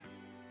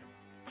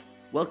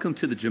Welcome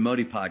to the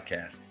Jamodi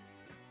Podcast.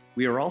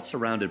 We are all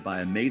surrounded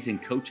by amazing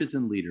coaches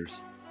and leaders.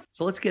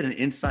 So let's get an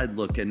inside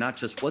look at not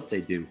just what they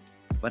do,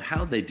 but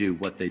how they do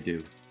what they do.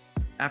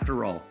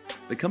 After all,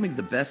 becoming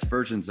the best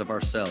versions of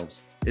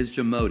ourselves is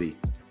Jamodi,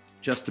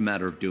 just a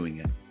matter of doing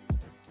it.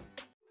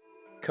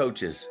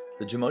 Coaches,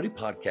 the Jamodi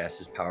Podcast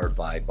is powered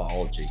by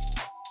Bology.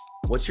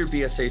 What's your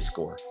BSA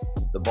score?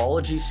 The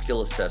Bology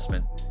Skill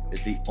Assessment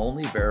is the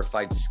only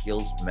verified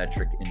skills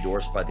metric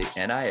endorsed by the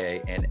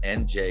NIA and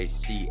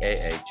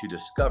NJCAA to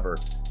discover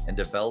and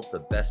develop the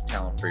best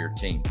talent for your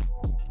team.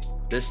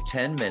 This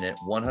 10-minute,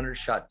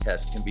 100-shot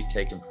test can be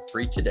taken for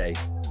free today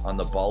on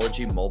the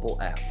Bology mobile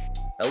app.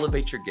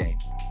 Elevate your game.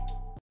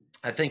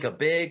 I think a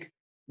big,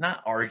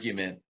 not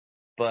argument,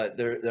 but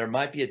there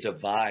might be a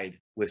divide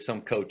with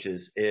some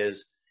coaches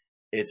is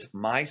it's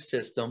my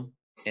system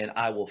and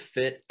I will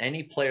fit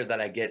any player that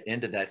I get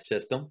into that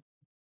system,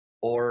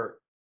 or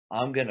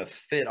I'm going to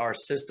fit our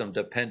system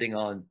depending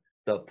on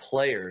the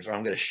players, or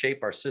I'm going to shape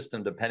our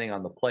system depending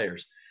on the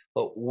players.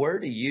 But where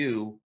do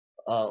you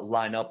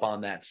line up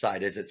on that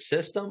side? Is it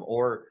system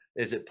or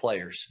is it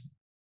players?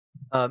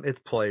 It's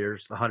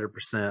players,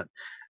 100%.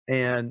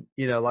 And,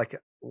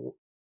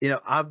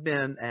 I've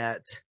been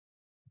at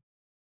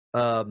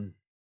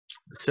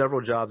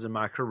several jobs in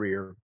my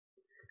career,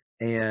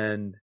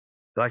 and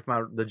like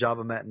the job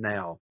I'm at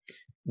now.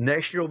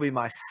 Next year will be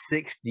my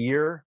 6th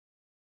year,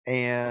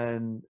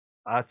 and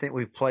I think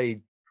we've played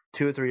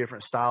 2 or 3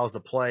 different styles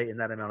of play in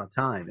that amount of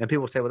time. And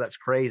people say, well, that's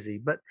crazy.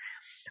 But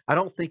I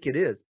don't think it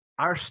is.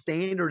 Our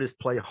standard is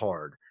play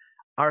hard.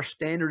 Our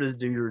standard is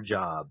do your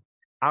job.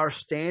 Our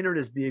standard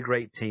is be a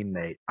great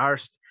teammate.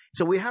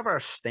 So we have our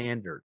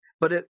standard.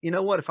 But you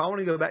know what? If I want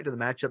to go back to the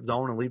matchup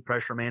zone and lead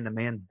pressure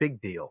man-to-man, big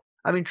deal.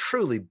 I mean,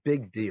 truly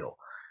big deal.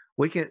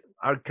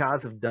 Our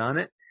guys have done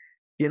it.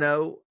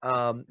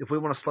 If we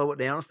want to slow it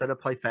down instead of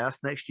play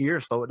fast next year,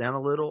 slow it down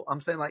a little.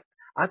 I'm saying,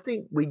 I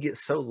think we get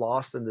so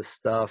lost in this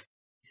stuff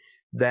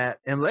that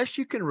unless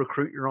you can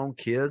recruit your own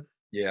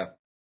kids,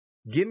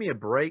 give me a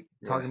break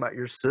talking about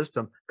your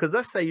system. Because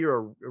let's say you're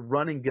a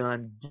running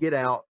gun, get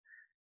out,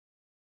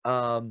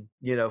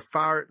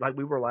 fire like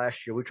we were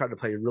last year. We tried to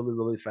play really,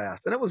 really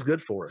fast, and it was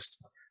good for us.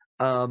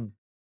 But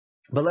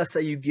let's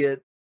say you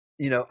get,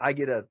 I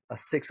get a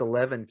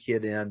 6'11"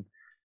 kid in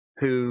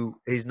who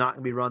he's not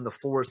going to be running the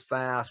floor as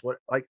fast.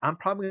 I'm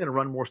probably going to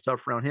run more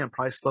stuff around him,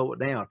 probably slow it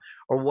down.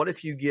 Or what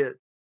if you get,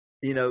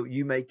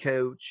 you may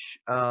coach,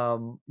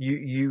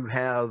 you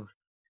have,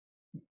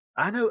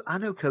 I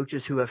know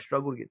coaches who have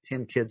struggled to get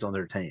 10 kids on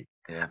their team.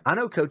 Yeah. I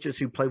know coaches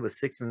who play with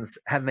 6 and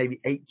have maybe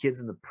 8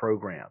 kids in the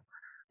program.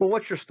 Well,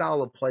 what's your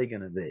style of play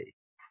going to be?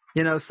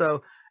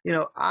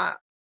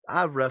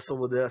 I've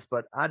wrestled with this,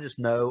 but I just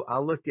know I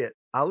look at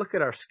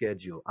our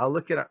schedule. I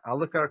look at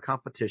our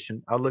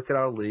competition. I look at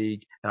our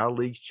league, and our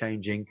league's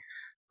changing.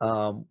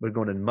 We're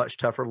going to a much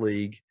tougher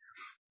league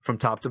from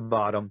top to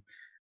bottom.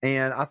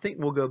 And I think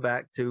we'll go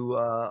back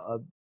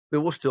to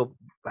we'll still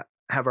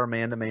have our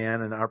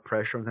man-to-man and our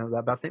pressure and things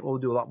like that, but I think we'll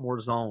do a lot more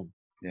zone.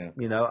 Yeah.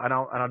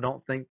 I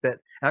don't think that.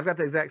 And I've got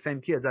the exact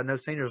same kids. I had no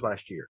seniors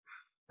last year.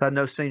 So I had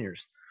no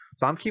seniors.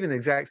 So I'm keeping the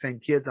exact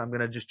same kids. I'm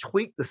going to just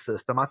tweak the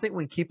system. I think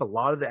we can keep a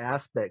lot of the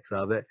aspects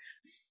of it.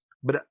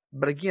 But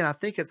again, I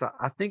think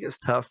it's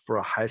tough for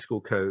a high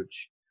school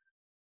coach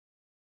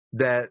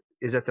that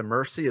is at the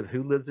mercy of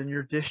who lives in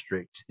your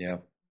district. Yeah.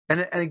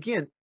 And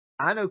again,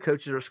 I know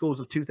coaches are schools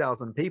of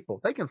 2,000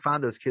 people. They can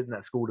find those kids in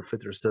that school to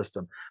fit their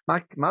system.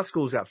 My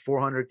school's got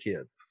 400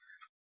 kids.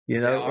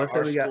 Our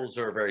schools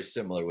are very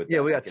similar with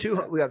that. We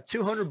have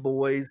 200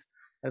 boys,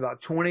 and about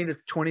 20 to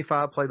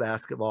 25 play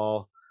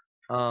basketball.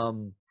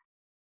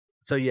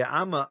 So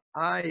I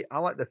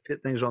like to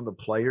fit things on the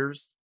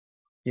players,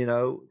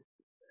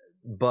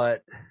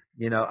 but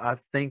I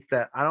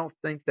don't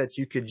think that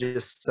you could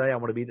just say I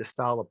want to be the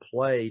style of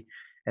play,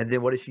 and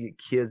then what if you get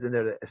kids in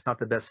there that it's not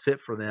the best fit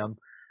for them,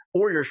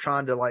 or you're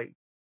trying to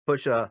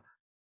push a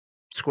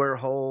square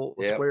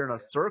in a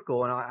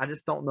circle, and I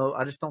just don't know.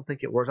 I just don't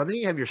think it works. I think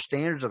you have your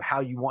standards of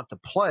how you want to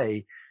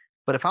play,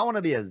 but if I want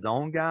to be a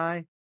zone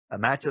guy, a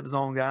matchup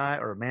zone guy,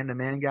 or a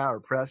man-to-man guy, or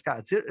a press guy,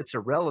 it's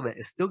irrelevant.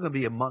 It's still going to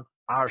be amongst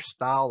our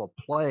style of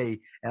play,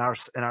 and our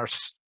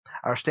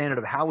standard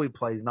of how we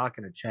play is not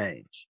going to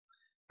change.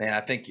 Man,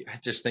 I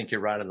just think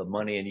you're right on the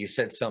money. And you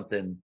said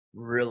something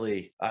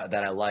really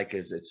that I like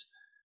is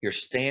your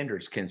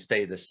standards can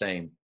stay the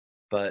same,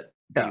 but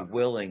be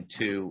willing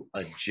to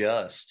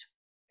adjust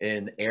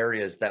in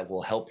areas that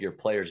will help your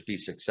players be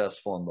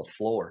successful on the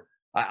floor.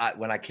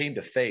 When I came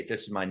to Faith,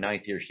 this is my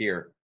 9th year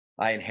here.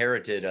 I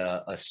inherited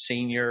a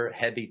senior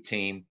heavy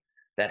team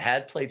that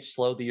had played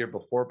slow the year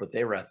before, but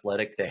they were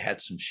athletic. They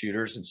had some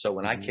shooters. And so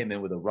when I came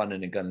in with a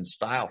running and gunning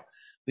style,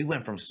 we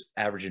went from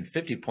averaging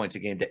 50 points a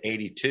game to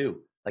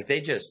 82. They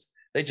just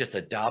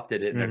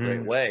adopted it in a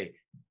great way.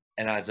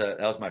 And that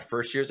was my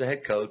first year as a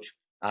head coach.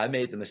 I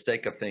made the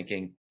mistake of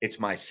thinking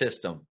it's my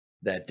system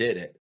that did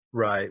it.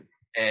 Right.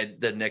 And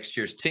the next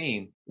year's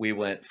team, we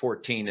went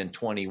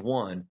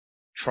 14-21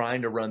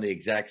 trying to run the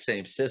exact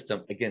same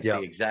system against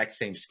the exact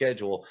same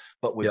schedule,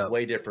 but with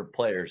way different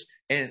players.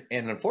 And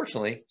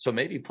unfortunately, so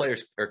maybe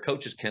players or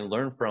coaches can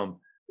learn from,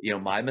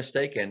 my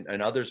mistake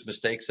and others'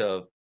 mistakes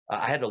of,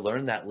 I had to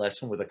learn that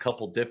lesson with a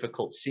couple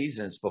difficult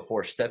seasons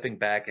before stepping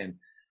back and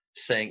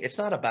saying, it's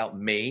not about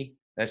me.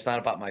 It's not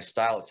about my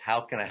style. It's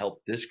how can I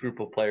help this group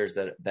of players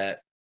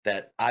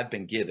that I've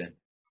been given,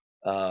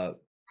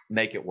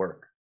 make it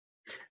work.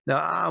 No,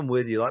 I'm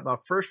with you. Like my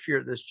first year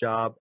at this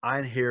job, I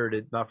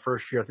inherited my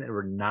first year. I think there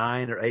were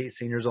 9 or 8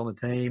 seniors on the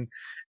team,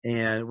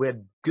 and we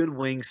had good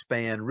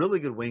wingspan, really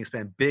good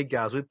wingspan, big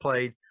guys. We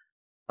played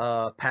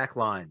pack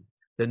line.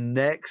 The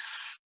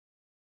next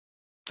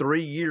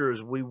 3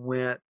 years, we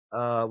went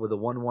with a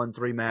 1-1-3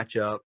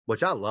 matchup,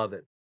 which I love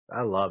it.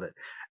 I love it.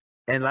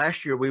 And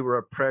last year we were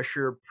a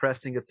pressure,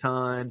 pressing a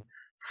ton,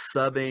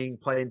 subbing,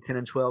 playing 10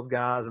 and 12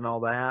 guys and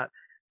all that.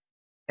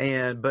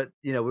 But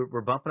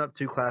we're bumping up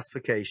 2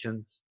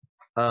 classifications,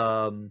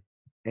 and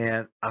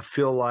I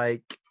feel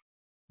like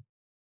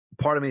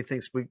part of me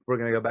thinks we're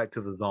going to go back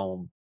to the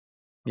zone.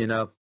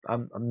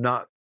 I'm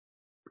not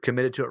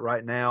committed to it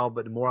right now,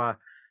 but the more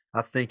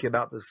I think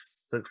about the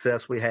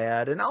success we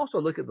had, and I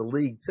also look at the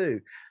league too.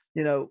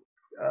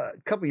 A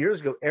couple of years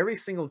ago, every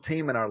single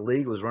team in our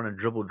league was running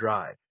dribble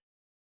drive.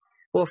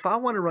 Well, if I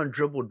want to run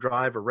dribble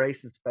drive or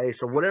race in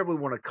space or whatever we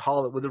want to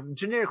call it, with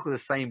generically the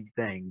same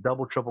thing,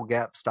 double, triple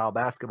gap style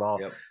basketball.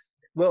 Yep.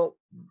 Well,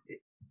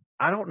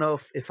 I don't know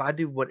if I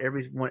do what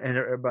everyone and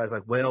everybody's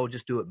like, well,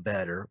 just do it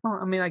better. Well,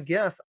 I mean, I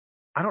guess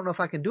I don't know if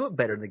I can do it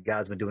better than the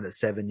guys been doing it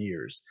 7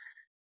 years.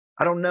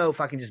 I don't know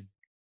if I can just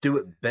do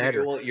it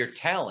better. Well, your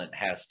talent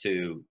has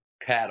to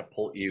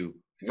catapult you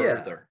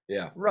further.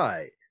 Yeah.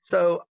 Right.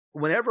 So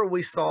whenever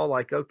we saw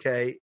like,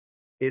 okay,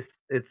 it's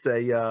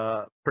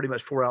a pretty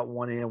much 4 out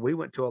 1 in. We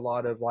went to a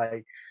lot of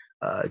like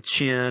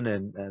chin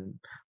and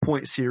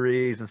point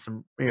series and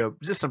some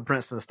just some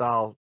Princeton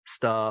style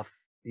stuff.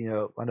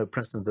 I know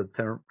Princeton's a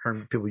term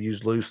people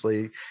use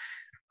loosely,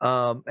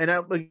 and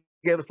that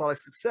gave us a lot of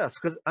success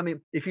because I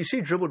mean, if you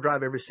see dribble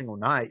drive every single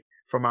night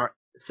from our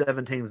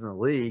 7 teams in the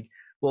league,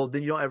 well,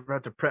 then you don't ever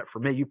have to prep for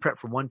me. You prep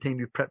for one team,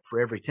 you prep for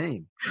every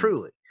team.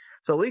 Truly.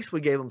 So at least we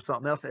gave them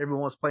something else, and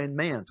everyone was playing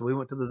man, so we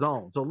went to the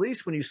zone. So at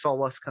least when you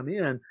saw us come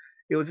in,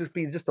 it was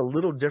just a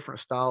little different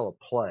style of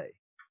play,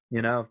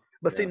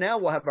 But see, now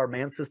we'll have our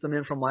man system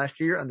in from last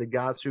year, and the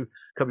guys who a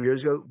couple of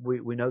years ago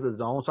we know the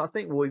zone. So I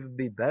think we'll even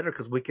be better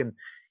because we can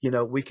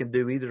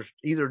do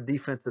either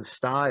defensive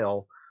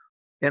style,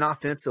 and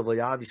offensively,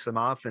 obviously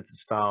my offensive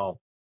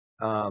style,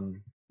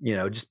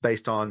 just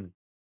based on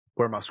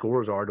where my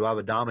scores are. Do I have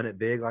a dominant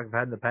big like I've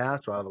had in the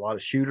past? Do I have a lot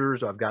of shooters?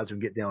 Do I have guys who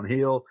can get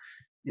downhill?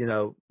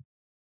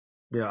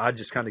 I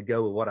just kind of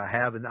go with what I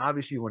have, and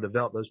obviously you want to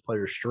develop those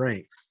players'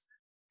 strengths.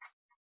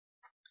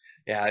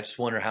 Yeah, I just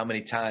wonder how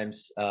many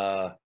times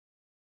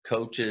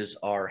coaches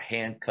are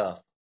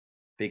handcuffed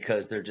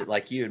because they're just,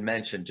 like you had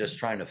mentioned, just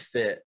trying to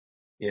fit,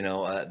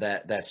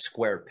 that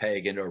square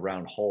peg into a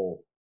round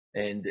hole,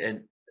 and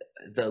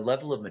the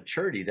level of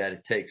maturity that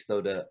it takes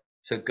though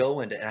to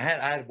go into. And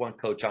I had one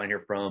coach on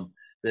here from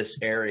this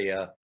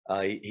area.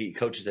 He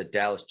coaches at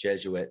Dallas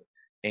Jesuit,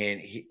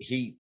 and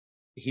he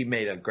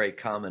made a great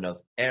comment of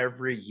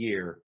every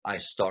year I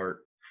start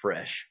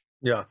fresh.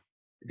 Yeah.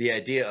 The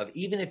idea of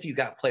even if you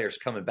got players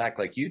coming back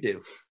like you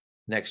do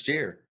next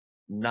year,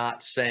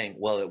 not saying,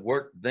 well, it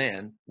worked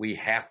then, we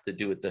have to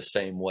do it the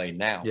same way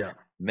now. Yeah.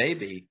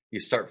 Maybe you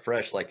start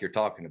fresh like you're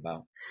talking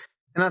about.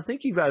 And I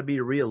think you've got to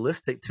be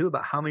realistic too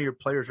about how many of your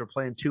players are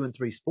playing 2 and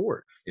 3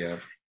 sports. Yeah.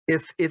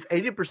 If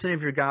 80%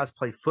 of your guys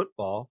play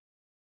football,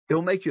 it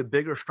will make you a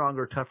bigger,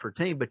 stronger, tougher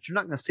team, but you're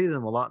not going to see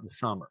them a lot in the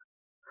summer.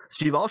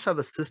 So you also have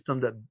a system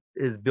that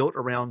is built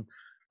around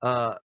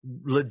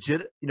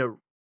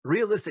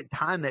realistic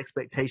time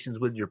expectations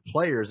with your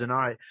players. And all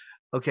right,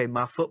 okay,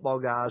 my football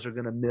guys are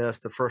going to miss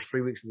the first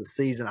 3 weeks of the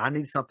season. I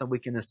need something we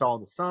can install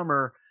in the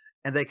summer,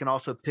 and they can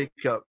also pick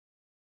up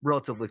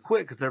relatively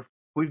quick because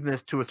we've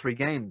missed 2 or 3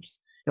 games.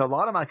 A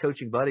lot of my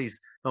coaching buddies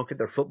don't get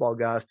their football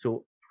guys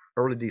till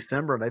early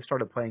December, and they've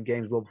started playing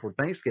games well before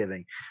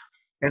Thanksgiving.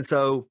 And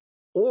so,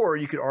 or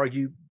you could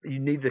argue you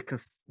need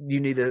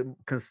a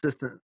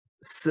consistent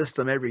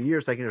system every year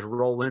so they can just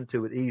roll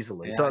into it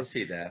easily. Yeah, so I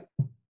see that.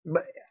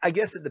 But I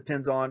guess it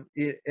depends on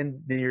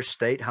in your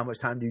state, how much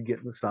time do you get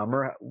in the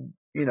summer,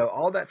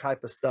 all that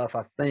type of stuff.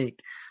 I think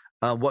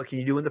what can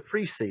you do in the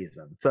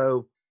preseason?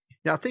 So,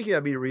 I think you got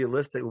to be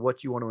realistic with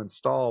what you want to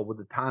install with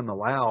the time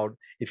allowed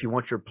if you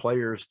want your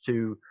players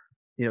to,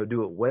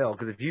 do it well.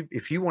 Because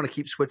if you want to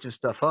keep switching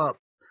stuff up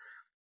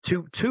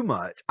too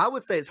much, I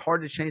would say it's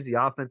hard to change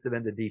the offensive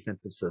and the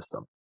defensive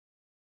system,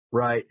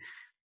 right?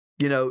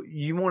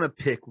 You want to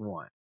pick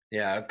one.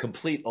 Yeah, a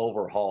complete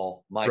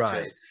overhaul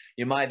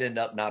you might end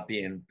up not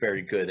being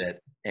very good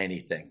at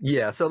anything.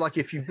 Yeah, so like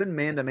if you've been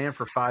man-to-man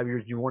for 5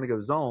 years, you want to go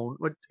zone.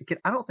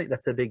 I don't think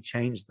that's a big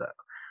change, though.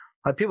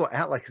 Like people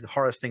act like it's the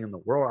hardest thing in the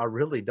world. I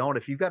really don't.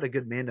 If you've got a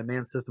good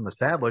man-to-man system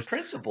established,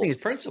 principles are the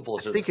same.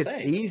 I think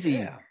it's easy.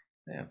 Yeah.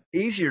 Yeah.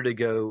 easier to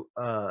go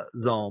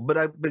zone. But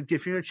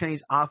if you're going to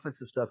change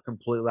offensive stuff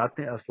completely, I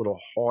think that's a little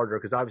harder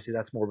because obviously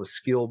that's more of a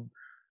skill,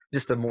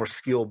 just a more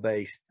skill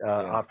based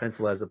Yeah.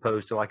 offensive as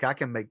opposed to like I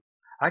can make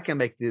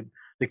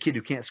the kid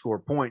who can't score a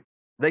point,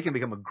 they can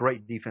become a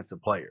great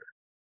defensive player,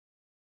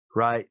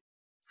 right?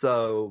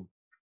 So,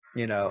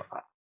 you know,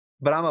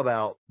 but I'm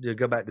about to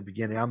go back to the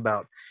beginning. I'm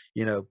about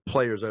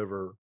players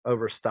over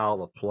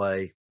style of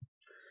play.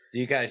 Do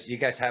you guys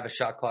have a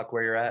shot clock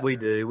where you're at? We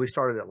do. We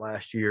started it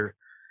last year.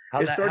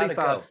 It's How'd it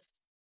 35.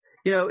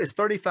 go? It's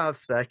 35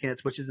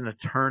 seconds, which is an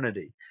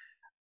eternity.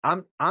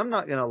 I'm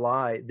not gonna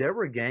lie. There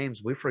were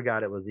games we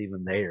forgot it was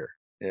even there.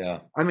 Yeah.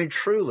 I mean,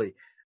 truly,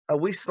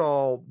 we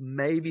saw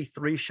maybe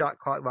 3 shot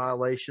clock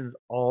violations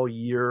all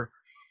year.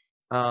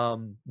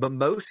 But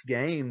most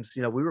games,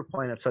 we were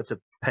playing at such a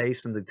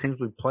pace, and the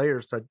teams we play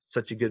are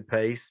such a good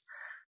pace.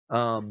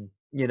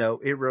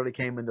 It really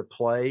came into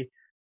play.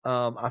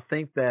 I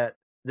think that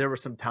there were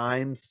some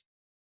times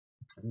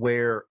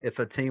where if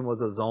a team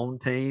was a zone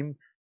team,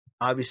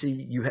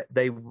 obviously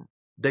they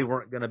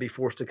weren't going to be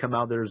forced to come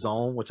out of their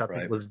zone, which I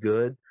think Right. was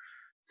good.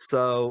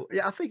 So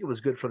yeah, I think it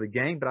was good for the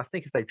game. But I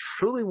think if they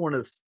truly want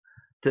us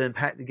to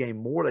impact the game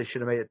more, they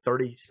should have made it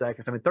 30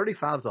 seconds. I mean,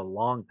 35 is a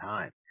long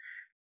time.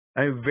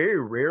 I mean, very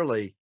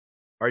rarely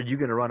are you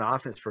going to run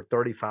offense for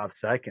 35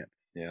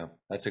 seconds. Yeah,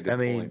 that's a good I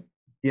mean,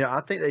 point.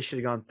 I think they should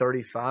have gone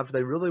 35. If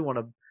they really want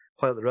to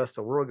play with the rest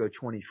of the world, go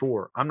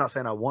 24. I'm not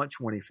saying I want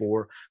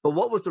 24, but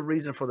what was the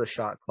reason for the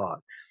shot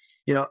clock?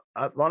 A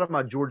lot of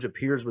my Georgia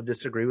peers would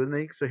disagree with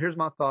me. So here's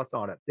my thoughts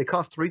on it. It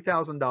costs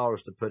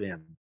 $3,000 to put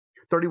in,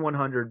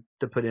 $3,100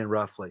 to put in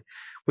roughly.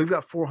 We've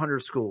got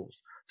 400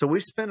 schools. So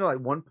we spend like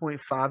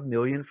 $1.5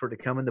 million for it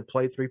to come into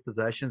play 3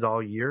 possessions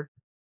all year.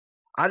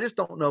 I just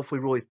don't know if we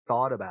really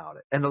thought about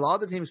it. And a lot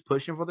of the teams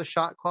pushing for the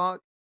shot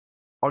clock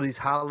are these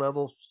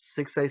high-level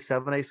 6A,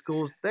 7A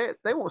schools. They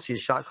won't see a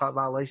shot clock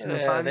violation in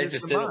Yeah, 5 they years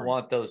just didn't combined.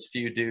 want those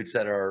few dudes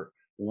that are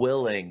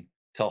willing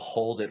to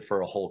hold it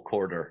for a whole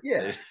quarter.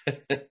 Yeah.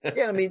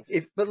 Yeah, I mean,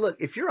 but look,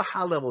 if you're a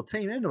high-level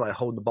team, ain't nobody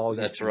holding the ball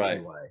against That's you right.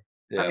 anyway.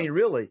 Yeah. I mean,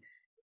 really,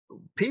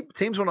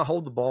 teams want to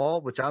hold the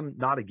ball, which I'm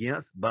not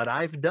against, but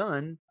I've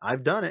done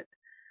it.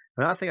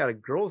 And I think at a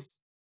girls'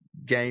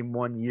 game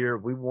one year,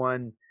 we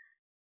won.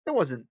 It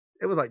was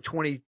like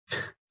 20.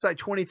 It's like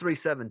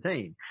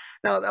 23-17.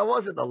 Now that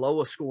wasn't the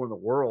lowest score in the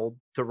world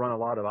to run a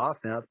lot of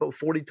offense, but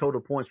 40 total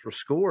points were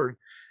scored.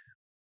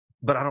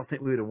 But I don't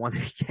think we would have won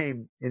the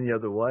game any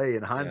other way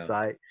in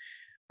hindsight.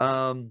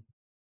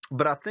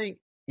 But I think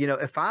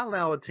if I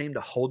allow a team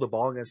to hold the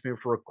ball against me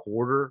for a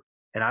quarter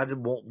and I just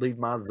won't leave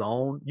my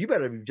zone, you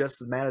better be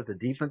just as mad as the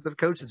defensive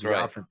coach as the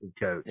right. offensive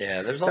coach.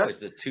 Yeah, there's always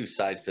the two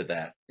sides to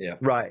that. Yeah.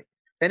 Right.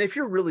 And if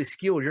you're really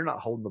skilled, you're not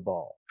holding the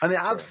ball. I mean,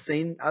 I've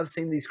Right.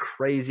 seen these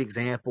crazy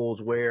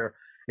examples where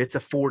it's a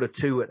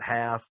 4-2 at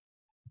half,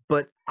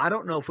 but I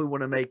don't know if we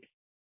want to make.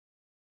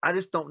 I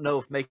just don't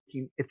know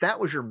if that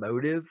was your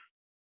motive.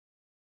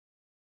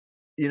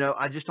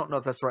 I just don't know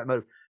if that's the right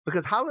motive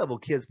because high level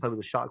kids play with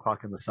a shot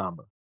clock in the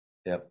summer.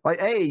 Yep. Like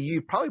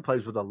AAU probably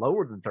plays with a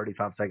lower than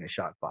 35-second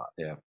shot clock.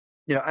 Yeah.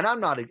 And I'm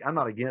not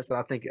against it.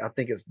 I think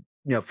it's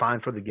fine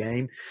for the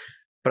game,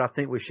 but I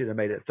think we should have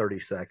made it 30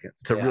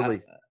 seconds to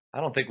really. I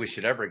don't think we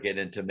should ever get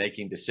into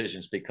making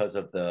decisions because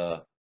of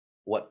the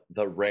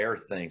rare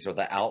things or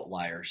the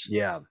outliers.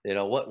 Yeah.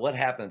 What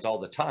happens all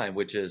the time,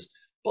 which is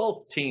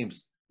both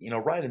teams,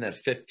 right in that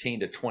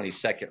 15 to 20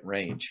 second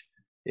range.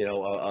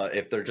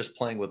 If they're just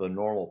playing with a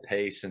normal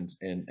pace and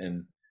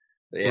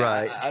yeah,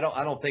 right. I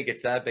don't think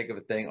it's that big of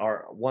a thing.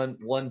 Our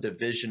one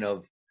division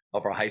of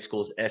our high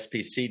schools,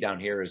 SPC down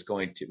here,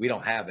 we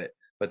don't have it,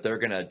 but they're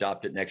going to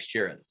adopt it next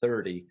year at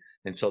 30,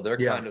 and so they're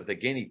kind of the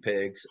guinea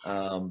pigs.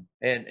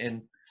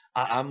 And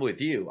I'm with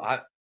you.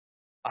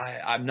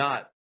 I'm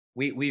not.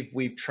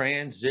 We've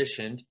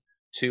transitioned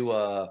to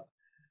a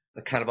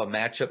kind of a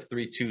matchup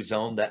 3-2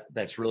 zone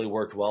that's really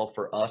worked well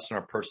for us and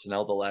our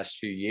personnel the last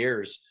few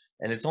years.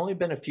 And it's only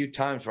been a few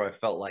times where I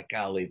felt like,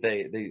 golly,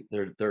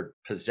 their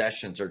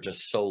possessions are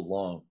just so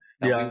long.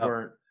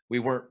 Now, we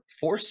weren't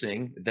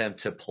forcing them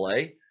to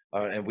play,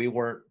 and we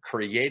weren't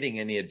creating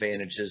any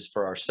advantages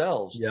for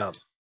ourselves. Yeah.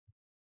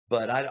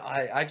 But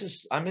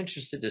I'm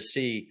interested to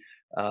see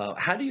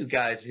how do you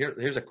guys?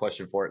 Here's a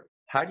question for it.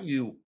 How do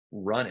you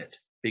run it?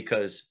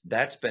 Because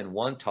that's been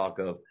one talk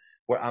of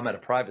where I'm at a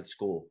private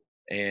school.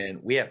 And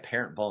we have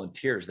parent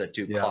volunteers that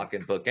do clock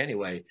and book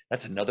anyway.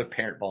 That's another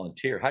parent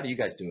volunteer. How do you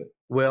guys do it?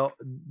 Well,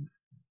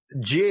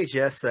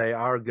 GHSA,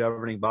 our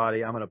governing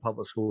body, I'm in a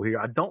public school here.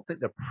 I don't think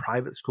the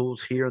private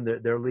schools here in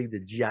their league, the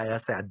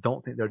GISA, I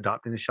don't think they're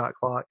adopting the shot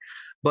clock.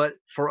 But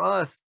for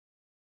us,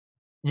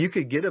 you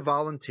could get a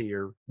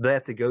volunteer. They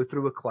have to go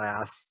through a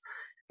class,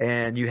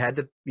 and you had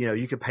to,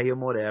 you could pay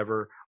them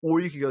whatever, or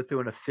you could go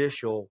through an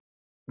official,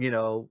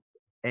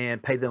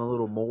 and pay them a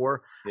little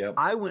more. Yep.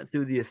 I went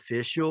through the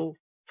official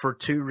for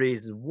 2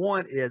 reasons.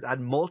 One is I had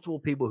multiple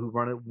people who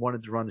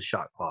wanted to run the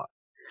shot clock.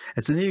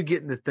 And so then you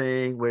get in the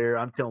thing where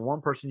I'm telling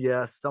one person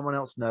yes, someone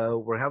else no.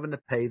 We're having to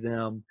pay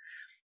them.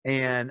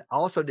 And I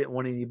also didn't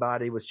want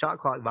anybody with shot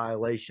clock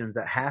violations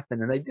that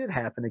happened, and they did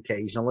happen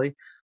occasionally.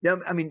 Yeah,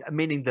 I mean,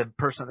 meaning the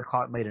person at the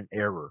clock made an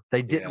error.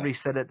 They didn't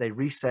reset it. They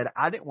reset it.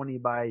 I didn't want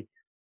anybody,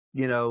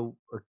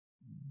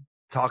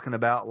 talking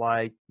about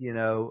like,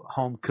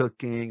 home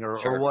cooking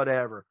or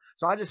whatever.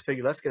 So I just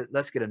figured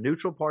let's get a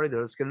neutral party there.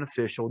 Let's get an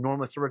official.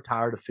 Normally it's a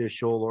retired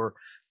official or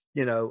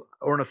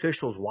an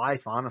official's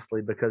wife,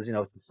 honestly, because,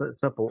 it's a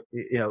simple,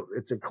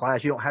 it's a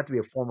class. You don't have to be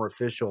a former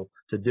official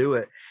to do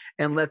it,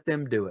 and let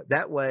them do it.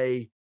 That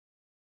way,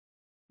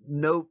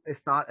 no,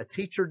 it's not a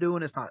teacher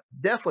doing it. It's not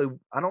definitely,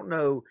 I don't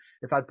know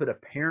if I'd put a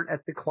parent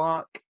at the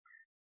clock.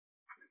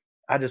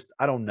 I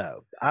don't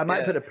know. I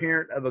might put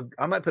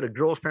I might put a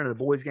girl's parent at a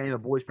boys game, a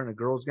boys parent at a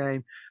girl's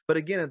game. But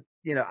again,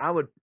 I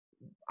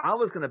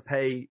was going to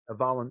pay a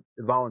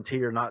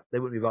volunteer, they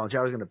wouldn't be volunteer.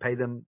 I was going to pay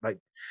them like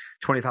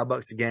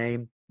 $25 a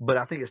game, but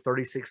I think it's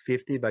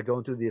 $36.50 by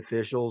going through the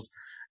officials.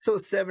 So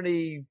it's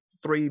 $73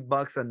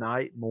 a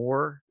night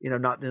more,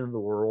 not the end of the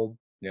world.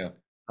 Yeah.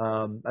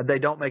 They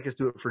don't make us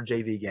do it for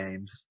JV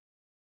games.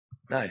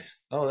 Nice.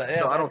 Oh,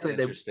 so I don't think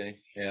interesting.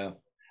 Yeah.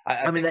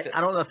 I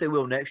don't know if they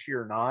will next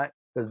year or not,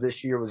 because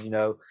this year was,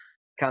 kind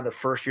of the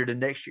first year to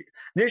next year.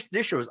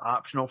 This year was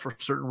optional for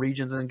certain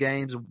regions and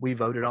games. We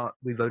voted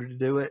to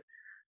do it.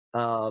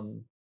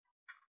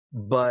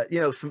 But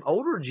some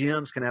older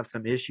gyms can have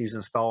some issues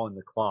installing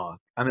the clock.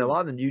 I mean, a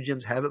lot of the new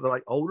gyms have it, but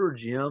like older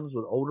gyms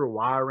with older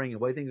wiring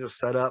and the way things are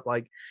set up,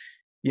 like,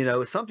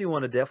 it's something you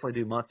want to definitely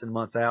do months and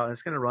months out. And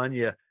it's going to run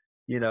you,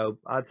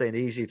 I'd say an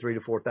easy $3,000 to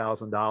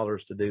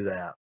 $4,000 to do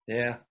that.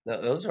 Yeah.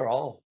 Those are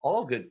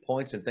all good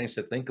points and things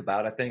to think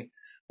about. I think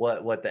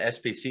what the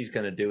SPC is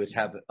going to do is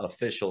have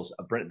officials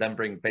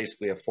bring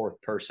basically a fourth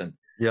person.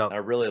 Yeah. I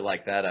really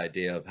like that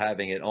idea of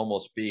having it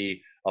almost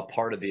be a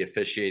part of the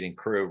officiating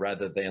crew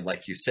rather than,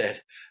 like you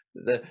said,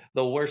 the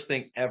worst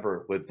thing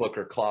ever with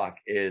Booker Clock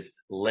is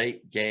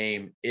late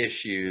game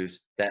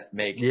issues that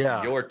make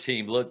your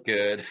team look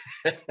good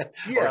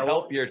or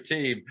help your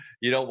team.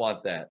 You don't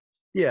want that.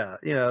 Yeah,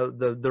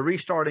 the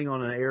restarting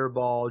on an air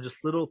ball, just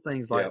little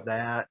things like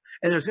that.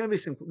 And there's going to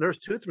be there's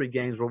 2 or 3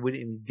 games where we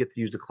didn't get to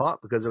use the clock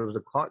because there was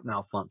a clock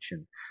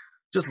malfunction.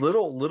 Just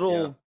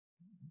little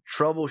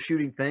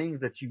troubleshooting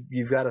things that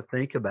you've got to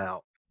think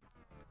about.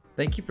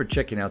 Thank you for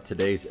checking out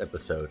today's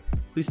episode.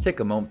 Please take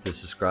a moment to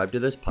subscribe to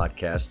this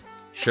podcast,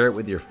 share it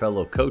with your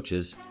fellow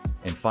coaches,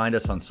 and find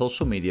us on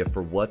social media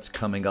for what's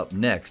coming up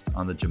next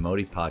on the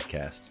Jamodi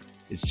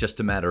Podcast. It's just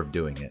a matter of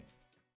doing it.